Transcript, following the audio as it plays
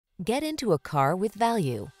Get into a car with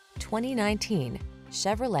value. 2019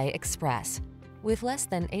 Chevrolet Express. With less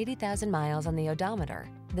than 80,000 miles on the odometer,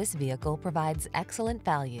 this vehicle provides excellent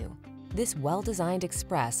value. This well-designed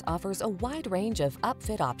Express offers a wide range of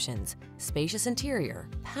upfit options, spacious interior,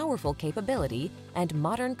 powerful capability, and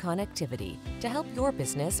modern connectivity to help your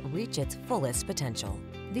business reach its fullest potential.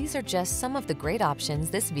 These are just some of the great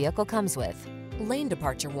options this vehicle comes with: lane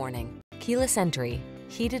departure warning, keyless entry,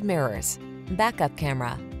 heated mirrors, backup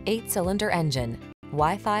camera, 8-cylinder engine,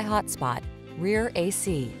 Wi-Fi hotspot, rear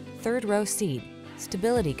AC, third-row seat,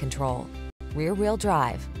 stability control, rear-wheel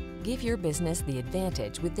drive. Give your business the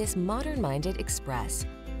advantage with this modern-minded Express.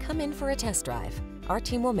 Come in for a test drive. Our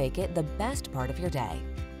team will make it the best part of your day.